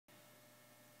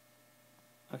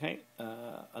Okay,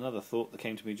 another thought that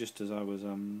came to me just as I was,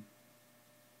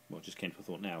 well, just came to a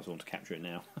thought now, so I want to capture it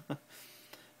now.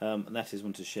 And that is,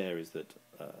 want to share is that,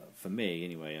 for me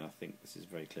anyway, and I think this is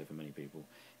very clear for many people,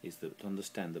 is that to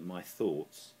understand that my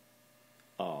thoughts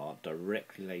are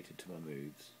directly related to my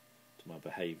moods, to my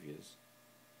behaviours,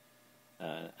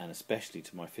 and especially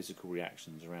to my physical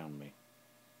reactions around me.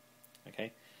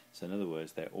 Okay, so in other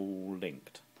words, they're all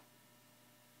linked.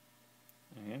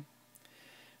 Okay.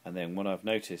 And then what I've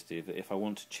noticed is that if I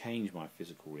want to change my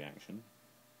physical reaction,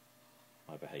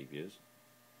 my behaviours,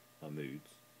 my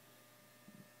moods,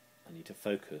 I need to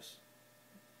focus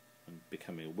on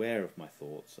becoming aware of my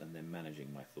thoughts and then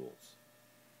managing my thoughts.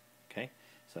 Okay?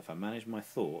 So if I manage my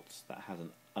thoughts, that has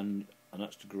a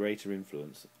much greater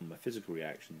influence on my physical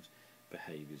reactions,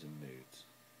 behaviours and moods.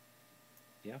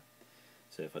 Yeah?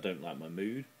 So if I don't like my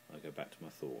mood, I go back to my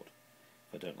thought.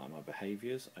 If I don't like my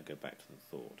behaviours, I go back to the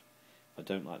thought. If I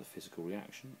don't like the physical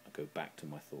reaction, I go back to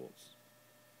my thoughts.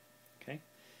 Okay?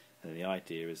 And the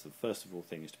idea is the first of all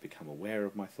thing is to become aware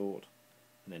of my thought,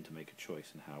 and then to make a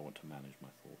choice in how I want to manage my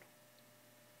thought.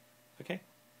 Okay?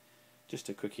 Just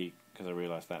a quickie, because I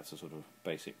realise that's a sort of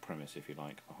basic premise, if you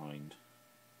like, behind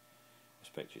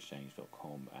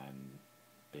respectexchange.com and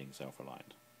being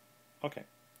self-reliant. Okay,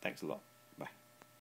 thanks a lot. Bye.